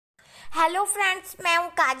Hello friends, मैं हूं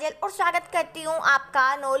काजल और स्वागत करती हूं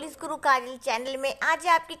आपका नॉलेज गुरु काजल चैनल में। आज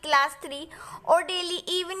आपकी क्लास 3 और डेली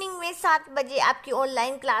इवनिंग में 7 बजे आपकी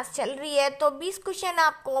ऑनलाइन क्लास चल रही है। तो 20 क्वेश्चन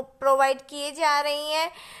आपको प्रोवाइड किए जा रही हैं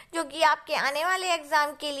जो कि आपके आने वाले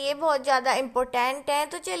एग्जाम के लिए बहुत ज़्यादा इम्पोर्टेंट हैं।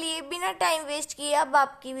 तो चलिए बिना टाइम वेस्ट किए अब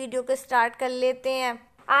आपकी वीडियो को स्टार्ट कर लेते हैं।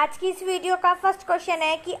 आज की इस वीडियो का फर्स्ट क्वेश्चन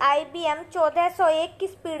है कि IBM 1401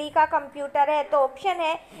 किस पीढ़ी का कंप्यूटर है। तो ऑप्शन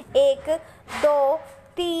है 1, 2,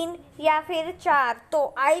 3 या फिर 4। तो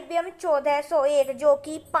IBM 1401 जो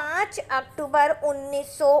कि 5 अक्टूबर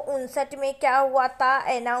 1959 में क्या हुआ था,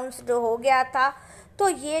 अनाउंस्ड हो गया था। तो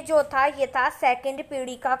ये जो था ये था सेकंड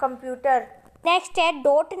पीढ़ी का कंप्यूटर। नेक्स्ट है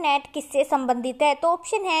डॉट नेट किससे संबंधित है। तो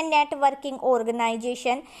ऑप्शन है networking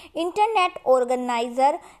organisation, internet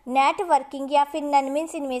organiser, networking या फिर नन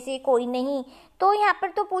मीन्स इनमें से कोई नहीं। तो यहाँ पर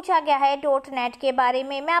तो पूछा गया है डॉट नेट के बारे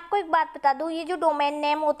में। मैं आपको एक बात बता दूँ, ये जो डोमेन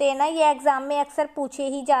नेम होते हैं ना, ये एग्जाम में अक्सर पूछे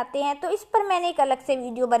ही जाते हैं। तो इस पर मैंने एक अलग से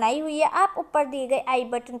वीडियो बनाई हुई है, आप ऊपर दिए गए आई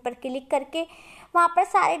बटन पर क्लिक करके वहाँ पर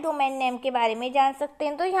सारे डोमेन नेम के बारे में जान सकते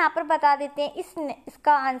हैं। तो यहाँ पर बता देते हैं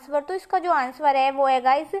इसका आंसर। तो इसका जो आंसर है वो है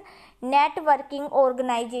गाइस नेटवर्किंग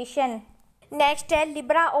ऑर्गेनाइजेशन। नेक्स्ट है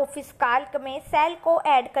लिब्रा ऑफिस कैल्क में सेल को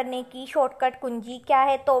ऐड करने की शॉर्टकट कुंजी क्या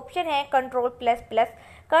है। तो ऑप्शन है control plus plus,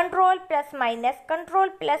 control plus minus, control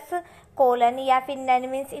plus colon या फिर नन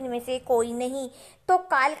मीन्स इनमें से कोई नहीं। तो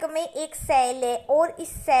कैल्क में एक सेल है और इस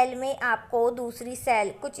सेल में आपको दूसरी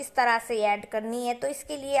सेल कुछ इस तरह से ऐड करनी है। तो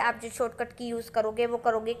इसके लिए आप जो शॉर्टकट की यूज़ करोगे वो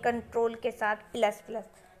करोगे कंट्रोल के साथ प्लस प्लस,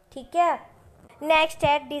 ठीक है। नेक्स्ट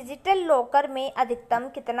है डिजिटल लॉकर में अधिकतम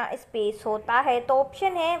कितना स्पेस होता है। तो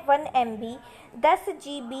ऑप्शन है 1 MB, 10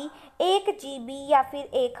 GB, 1 GB या फिर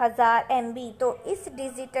 1000 MB। तो इस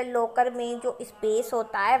डिजिटल लॉकर में जो स्पेस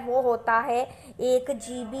होता है वो होता है 1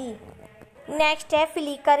 GB। नेक्स्ट है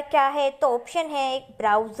फ्लिकर क्या है। तो ऑप्शन है एक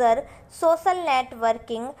browser, social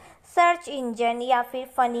networking, search engine या फिर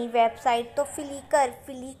फनी वेबसाइट। तो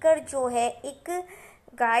फ्लिकर जो है एक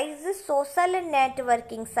गाइस सोशल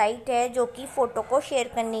नेटवर्किंग साइट है जो कि फ़ोटो को शेयर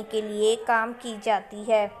करने के लिए काम की जाती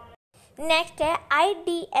है। नेक्स्ट है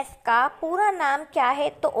IDS का पूरा नाम क्या है।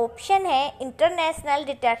 तो ऑप्शन है international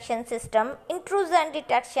detection system, intrusion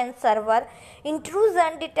detection server,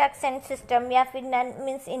 intrusion detection system या फिर नन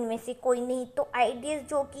मीन्स इनमें से कोई नहीं। तो IDS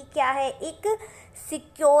जो कि क्या है एक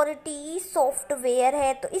सिक्योरिटी सॉफ्टवेयर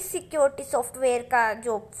है। तो इस सिक्योरिटी सॉफ्टवेयर का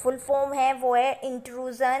जो फुल फॉर्म है वो है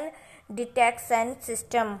इंट्रूजन डिटेक्शन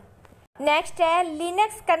सिस्टम। नेक्स्ट है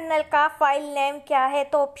लिनक्स कर्नल का फाइल नेम क्या है।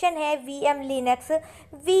 तो ऑप्शन है VM लिनक्स,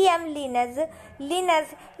 VM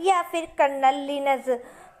लिनक्स या फिर कर्नल लिनक्स।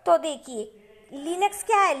 तो देखिए लिनक्स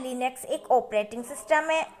क्या है, लिनक्स एक ऑपरेटिंग सिस्टम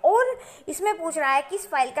है और इसमें पूछ रहा है कि इस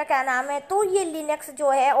फाइल का क्या नाम है। तो ये लिनक्स जो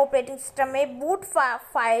है ऑपरेटिंग सिस्टम में बूट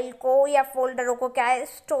फाइल को या फोल्डरों को क्या है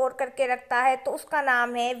स्टोर करके रखता है। तो उसका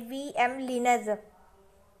नाम है VM लिनक्स।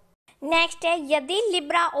 नेक्स्ट है यदि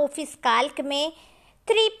लिब्रा ऑफिस कैल्क में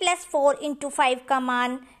 3 + 4 × 5 का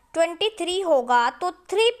मान 23 होगा तो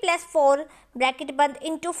 3 + 4 ब्रैकेट बंद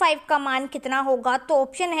 × 5 का मान कितना होगा। तो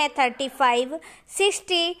ऑप्शन है 35,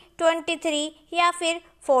 60, 23 या फिर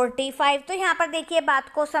 45। तो यहाँ पर देखिए बात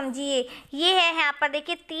को समझिए, ये है यहाँ पर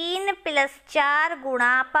देखिए 3 + 4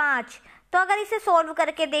 × 5। तो अगर इसे सोल्व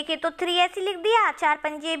करके देखें तो 3 ऐसे लिख दिया, 4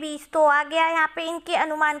 पंजे 20 तो आ गया यहाँ पे इनके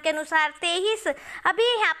अनुमान के अनुसार 23। अभी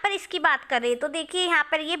यहाँ पर इसकी बात करें तो देखिए यहाँ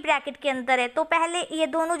पर ये ब्रैकेट के अंदर है। तो पहले ये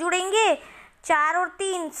दोनों जुड़ेंगे, 4 और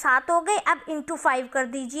 3 7 हो गए। अब × 5 कर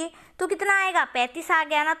दीजिए तो कितना आएगा, 35 आ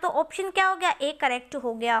गया ना। तो ऑप्शन क्या हो गया, A करेक्ट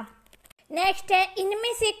हो गया। नेक्स्ट है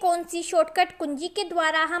इनमें से कौन सी शॉर्टकट कुंजी के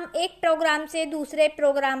द्वारा हम एक प्रोग्राम से दूसरे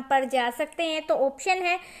प्रोग्राम पर जा सकते हैं। तो ऑप्शन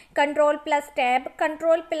है control plus tab,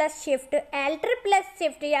 control plus shift, alter plus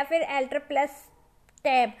shift या फिर एल्टर प्लस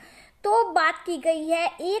टैब। तो बात की गई है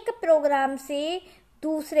एक प्रोग्राम से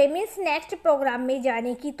दूसरे मीन्स नेक्स्ट प्रोग्राम में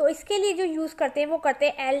जाने की। तो इसके लिए जो यूज़ करते हैं वो करते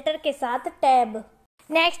हैं एल्टर के साथ टैब।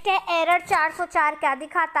 नेक्स्ट है एरर 404 क्या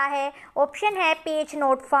दिखाता है। ऑप्शन है page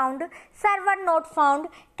not found, server not found,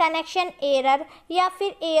 connection error या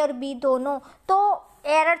फिर A और B दोनों। तो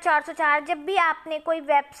एरर 404 जब भी आपने कोई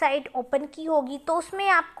वेबसाइट ओपन की होगी तो उसमें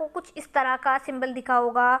आपको कुछ इस तरह का सिंबल दिखा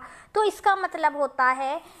होगा। तो इसका मतलब होता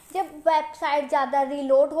है जब वेबसाइट ज़्यादा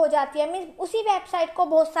रीलोड हो जाती है, मीन्स उसी वेबसाइट को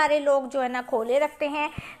बहुत सारे लोग जो है ना खोले रखते हैं,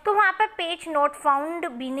 तो वहाँ पर पेज नोट फाउंड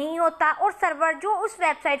भी नहीं होता और सर्वर जो उस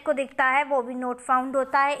वेबसाइट को दिखता है वो भी नोट फाउंड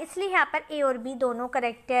होता है। इसलिए यहाँ पर A और B दोनों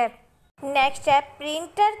करेक्ट है। नेक्स्ट है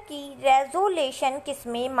प्रिंटर की रेजोल्यूशन किस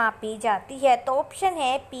में मापी जाती है। तो ऑप्शन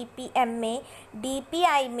है PPM में,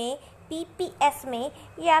 DPI में, PPS में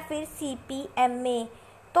या फिर CPM में।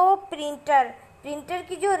 तो प्रिंटर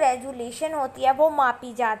की जो रेजोल्यूशन होती है वो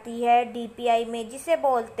मापी जाती है DPI में, जिसे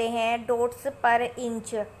बोलते हैं डॉट्स पर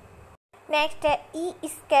इंच। नेक्स्ट है ई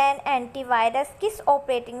स्कैन एंटीवायरस किस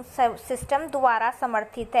ऑपरेटिंग सिस्टम द्वारा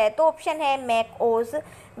समर्थित है? तो ऑप्शन है मैक ओएस,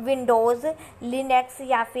 विंडोज़, लिनक्स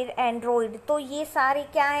या फिर एंड्रॉयड। तो ये सारे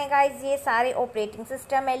क्या हैं गाइज? ये सारे ऑपरेटिंग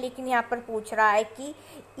सिस्टम है, लेकिन यहाँ पर पूछ रहा है कि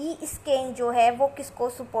ई स्कैन जो है वो किसको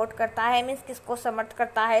सपोर्ट करता है, मीन्स किसको समर्थ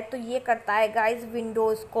करता है? तो ये करता है गाइज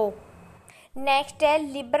विंडोज़ को। नेक्स्ट है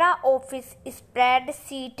लिब्रा ऑफिस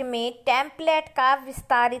स्प्रेडशीट में टेम्पलेट का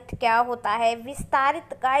विस्तारित क्या होता है?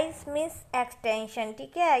 विस्तारित गाइस मीन्स एक्सटेंशन,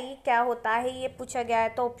 ठीक है। ये क्या होता है ये पूछा गया है।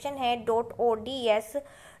 तो ऑप्शन है .ods,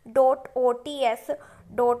 .ots,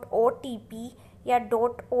 .otp या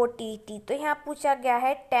 .ott। तो यहाँ पूछा गया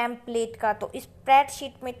है टेम्पलेट का, तो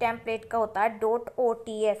स्प्रेडशीट में टेम्पलेट का होता है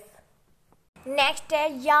 .ots। नेक्स्ट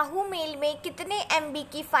है याहू मेल में कितने MB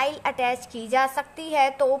की फाइल अटैच की जा सकती है?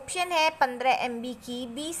 तो ऑप्शन है 15 MB की,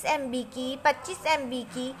 20 MB की, 25 MB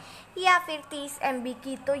की या फिर 30 MB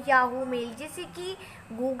की। तो याहू मेल जैसे कि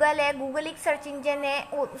गूगल है, गूगल एक सर्च इंजन है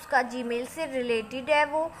और उसका जीमेल से रिलेटेड है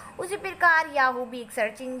वो, उसी प्रकार याहू भी एक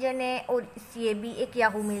सर्च इंजन है और ये भी एक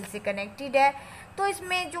याहू मेल से कनेक्टेड है। तो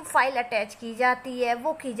इसमें जो फाइल अटैच की जाती है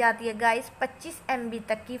वो की जाती है गाइस 25 MB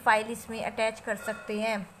तक की फाइल इसमें अटैच कर सकते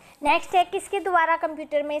हैं। नेक्स्ट है किसके द्वारा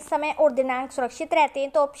कंप्यूटर में समय और दिनांक सुरक्षित रहते हैं?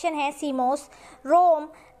 तो ऑप्शन है सीमोस, रोम,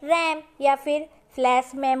 रैम या फिर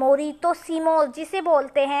फ्लैश मेमोरी। तो सीमोस जिसे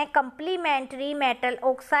बोलते हैं कंप्लीमेंट्री मेटल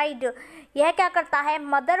ऑक्साइड, यह क्या करता है?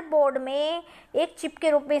 मदरबोर्ड में एक चिप के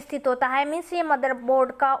रूप में स्थित होता है, मीन्स ये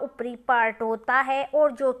मदरबोर्ड का ऊपरी पार्ट होता है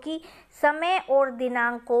और जो कि समय और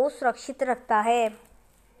दिनांक को सुरक्षित रखता है।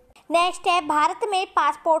 नेक्स्ट है भारत में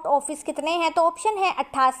पासपोर्ट ऑफिस कितने हैं? तो ऑप्शन है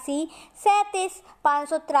 88, 37,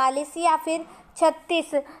 543 या फिर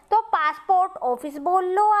 36। तो पासपोर्ट ऑफिस बोल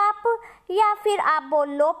लो आप या फिर आप बोल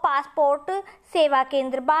लो पासपोर्ट सेवा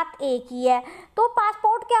केंद्र, बात एक ही है। तो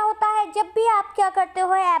पासपोर्ट क्या होता है? जब भी आप क्या करते हो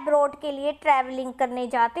अब्रॉड के लिए ट्रैवलिंग करने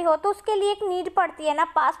जाते हो तो उसके लिए एक नीड पड़ती है ना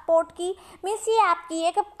पासपोर्ट की, मीन्स ये आपकी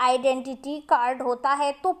एक आइडेंटिटी कार्ड होता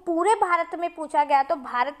है। तो पूरे भारत में पूछा गया तो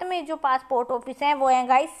भारत में जो पासपोर्ट ऑफिस हैं वो हैं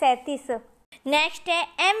गाइस 37। नेक्स्ट है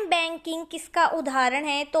एम बैंकिंग किसका उदाहरण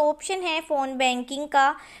है? तो ऑप्शन है फोन बैंकिंग का,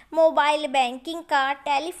 मोबाइल बैंकिंग का,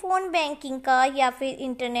 टेलीफोन बैंकिंग का या फिर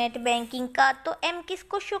इंटरनेट बैंकिंग का। तो एम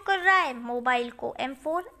किसको शो कर रहा है? मोबाइल को, M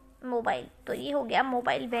फॉर मोबाइल। तो ये हो गया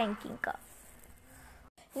मोबाइल बैंकिंग का।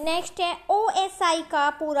 नेक्स्ट है OSI का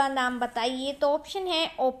पूरा नाम बताइए। तो ऑप्शन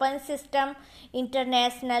है open system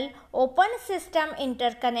international, open system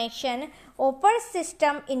interconnection, open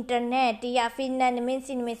system internet या फिर नन मीन्स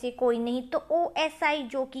इनमें से कोई नहीं। तो OSI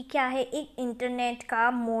जो कि क्या है? एक इंटरनेट का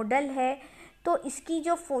मॉडल है। तो इसकी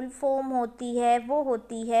जो फुल फॉर्म होती है वो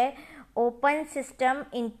होती है ओपन सिस्टम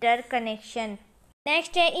इंटरकनेक्शन।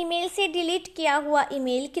 नेक्स्ट है ईमेल से डिलीट किया हुआ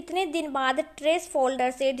ईमेल कितने दिन बाद ट्रेस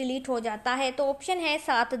फोल्डर से डिलीट हो जाता है? तो ऑप्शन है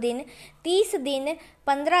 7 दिन, 30 दिन,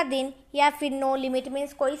 15 दिन या फिर नो लिमिट,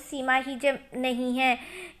 मीन्स कोई सीमा ही जब नहीं है।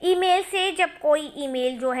 ईमेल से जब कोई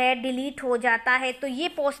ईमेल जो है डिलीट हो जाता है तो ये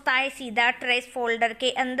पहुंचता है सीधा ट्रेस फोल्डर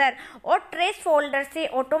के अंदर और ट्रेस फोल्डर से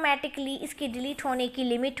ऑटोमेटिकली इसकी डिलीट होने की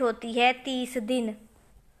लिमिट होती है 30 दिन।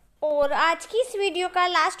 और आज की इस वीडियो का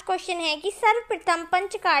लास्ट क्वेश्चन है कि सर्वप्रथम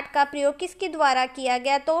पंच कार्ड का प्रयोग किसके द्वारा किया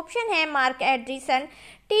गया? तो ऑप्शन है मार्क एड्रिसन,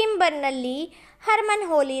 टिम बर्नली, हरमन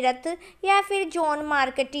होलीरथ या फिर जॉन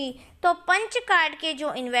मार्कटी। तो पंच कार्ड के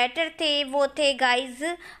जो इन्वेंटर थे वो थे गाइज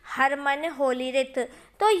हरमन होलीरथ।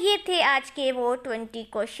 तो ये थे आज के वो 20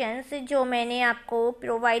 क्वेश्चंस जो मैंने आपको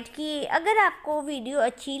प्रोवाइड किए। अगर आपको वीडियो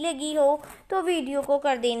अच्छी लगी हो तो वीडियो को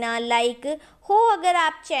कर देना लाइक, हो अगर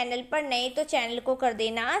आप चैनल पर नए तो चैनल को कर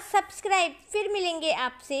देना सब्सक्राइब। फिर मिलेंगे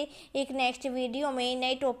आपसे एक नेक्स्ट वीडियो में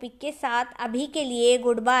नए टॉपिक के साथ। अभी के लिए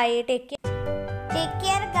good bye, take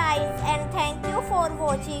care guys and thank you for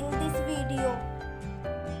watching this video.